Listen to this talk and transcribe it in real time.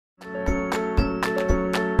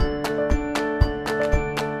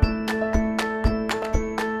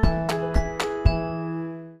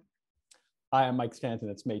Hi, I'm Mike Stanton.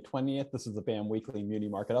 It's May 20th. This is the BAM Weekly Muni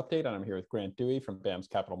Market Update, and I'm here with Grant Dewey from BAM's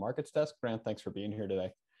Capital Markets Desk. Grant, thanks for being here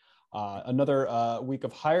today. Another week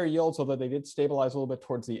of higher yields, although they did stabilize a little bit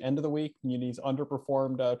towards the end of the week. Munis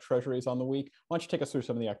underperformed Treasuries on the week. Why don't you take us through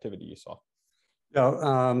some of the activity you saw?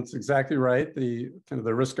 Yeah, it's exactly right. The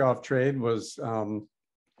risk-off trade was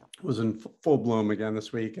in full bloom again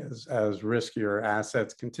this week as riskier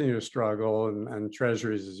assets continue to struggle, and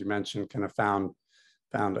Treasuries, as you mentioned, kind of found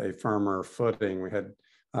a firmer footing. We had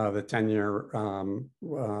the 10-year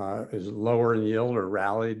is lower in yield or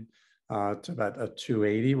rallied to about a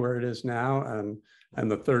 280 where it is now,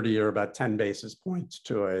 and the 30-year about 10 basis points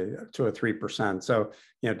to a 3%. So,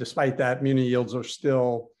 despite that, muni yields are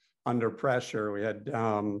still under pressure. We had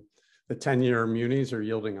the 10-year munis are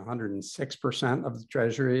yielding 106% of the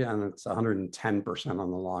Treasury, and it's 110%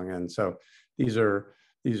 on the long end. So these are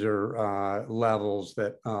levels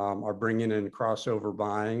that are bringing in crossover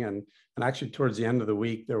buying, and actually towards the end of the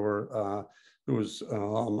week there was a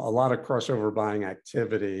lot of crossover buying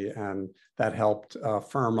activity, and that helped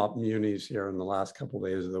firm up munis here in the last couple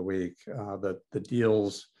of days of the week. The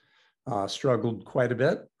deals struggled quite a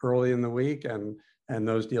bit early in the week, and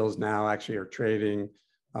those deals now actually are trading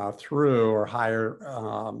through or higher,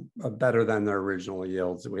 better than their original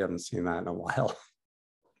yields. We haven't seen that in a while.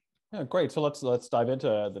 Yeah, great. So let's dive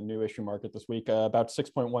into the new issue market this week. About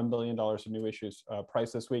 $6.1 billion of new issues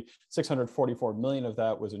priced this week. 644 million of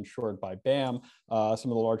that was insured by BAM. Some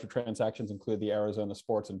of the larger transactions include the Arizona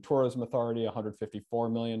Sports and Tourism Authority,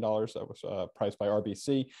 $154 million that was priced by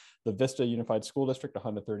RBC. The Vista Unified School District,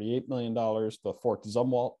 $138 million. The Fort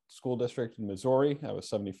Zumwalt School District in Missouri, that was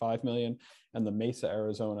 $75 million. And the Mesa,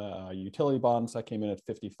 Arizona utility bonds, that came in at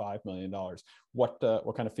 $55 million. What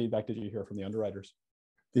kind of feedback did you hear from the underwriters?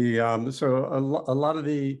 So a lot of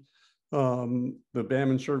the BAM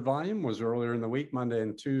insured volume was earlier in the week, Monday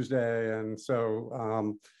and Tuesday, and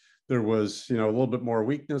so there was a little bit more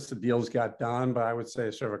weakness. The deals got done, but I would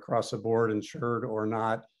say sort of across the board, insured or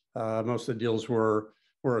not, most of the deals were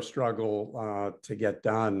a struggle to get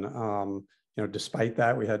done. Despite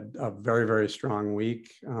that, we had a very strong week,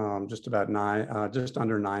 just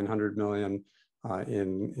under 900 million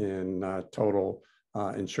in total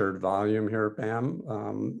insured volume here at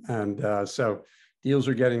BAM. So deals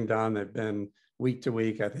are getting done. They've been week to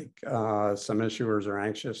week. I think some issuers are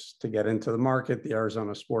anxious to get into the market. The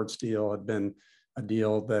Arizona Sports deal had been a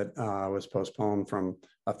deal that was postponed from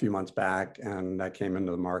a few months back, and that came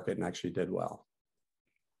into the market and actually did well.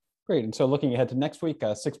 Great. And so looking ahead to next week,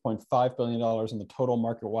 $6.5 billion in the total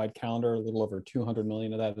market-wide calendar. A little over 200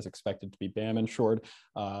 million of that is expected to be BAM insured.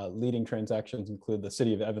 Leading transactions include the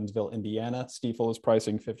city of Evansville, Indiana. Stifel is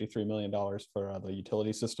pricing $53 million for the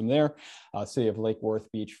utility system there. City of Lake Worth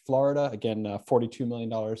Beach, Florida. Again, $42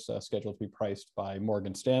 million scheduled to be priced by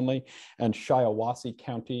Morgan Stanley. And Shiawassee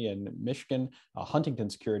County in Michigan,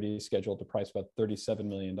 Huntington Securities scheduled to price about $37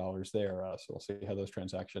 million there. So we'll see how those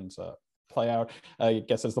transactions play out. I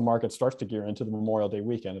guess as the market starts to gear into the Memorial Day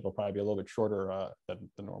weekend, it'll probably be a little bit shorter than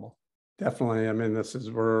normal. Definitely. I mean,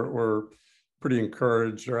 we're pretty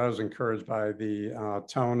encouraged, or I was encouraged by the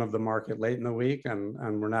tone of the market late in the week,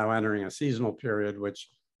 and we're now entering a seasonal period, which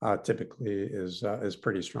typically is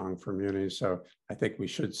pretty strong for munis. So I think we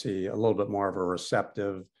should see a little bit more of a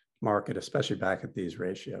receptive market, especially back at these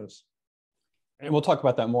ratios. And we'll talk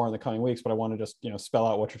about that more in the coming weeks, but I want to just spell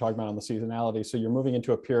out what you're talking about on the seasonality. So you're moving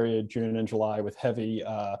into a period, June and July, with heavy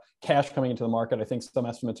cash coming into the market. I think some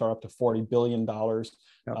estimates are up to $40 billion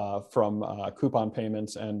from coupon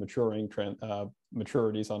payments and maturing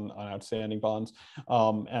maturities on outstanding bonds,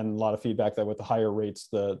 and a lot of feedback that with the higher rates,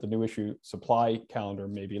 the new issue supply calendar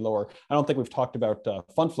may be lower. I don't think we've talked about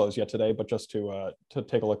fund flows yet today, but just to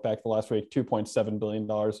take a look back the last week, $2.7 billion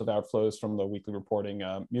of outflows from the weekly reporting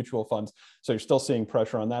mutual funds. So you're still seeing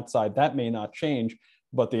pressure on that side. That may not change,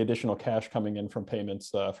 but the additional cash coming in from payments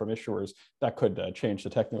from issuers, that could change the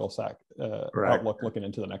technical outlook looking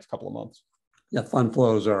into the next couple of months. Yeah, fund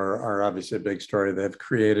flows are obviously a big story. They've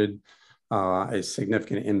created a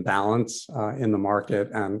significant imbalance in the market,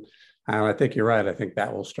 and I think you're right. I think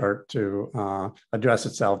that will start to address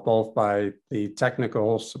itself both by the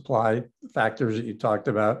technical supply factors that you talked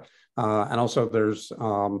about, and also there's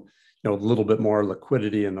a little bit more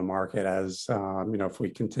liquidity in the market as if we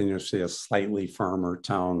continue to see a slightly firmer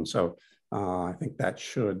tone. So I think that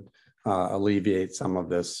should alleviate some of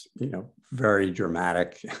this very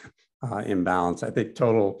dramatic imbalance. I think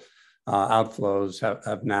total outflows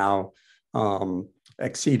have now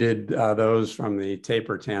exceeded those from the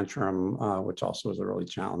taper tantrum, which also was a really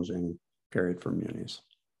challenging period for munis.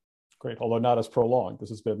 Great, although not as prolonged. This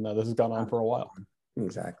has gone on for a while.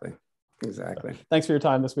 Exactly. Exactly. Thanks for your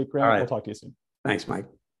time this week, Grant. All right. We'll talk to you soon. Thanks, Mike.